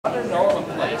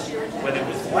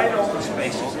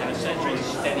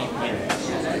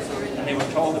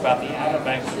about the Outer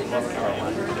Banks of North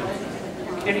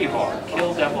Carolina. Kitty Hawk,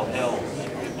 Kill Devil Hill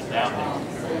was down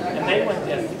there. And they went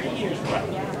there 3 years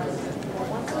running.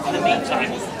 In the meantime,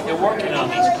 they're working on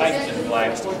these kites and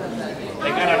flags. They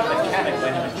got a mechanic by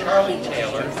the name of Charlie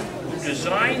Taylor, who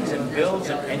designs and builds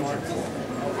an engine for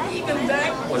them. Even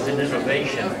that was an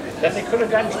innovation that they could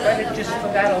have gotten credit just for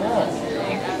that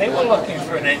alone. They were looking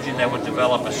for an engine that would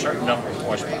develop a certain number of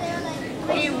horsepower.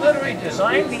 He literally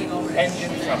designed the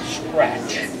engine from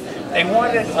scratch. They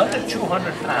wanted it under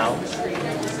 200 pounds.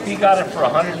 He got it for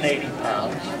 180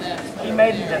 pounds. He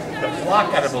made the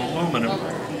block out of aluminum.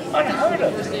 Unheard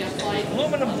of.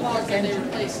 Aluminum block engine.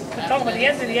 We're talking about the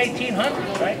end of the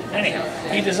 1800s, right? Anyhow,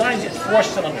 he designs it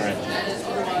 4-cylinder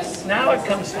engine. Now it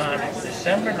comes time,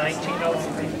 December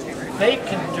 1903.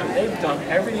 They've done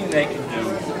everything they can do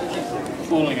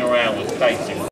fooling around with kites.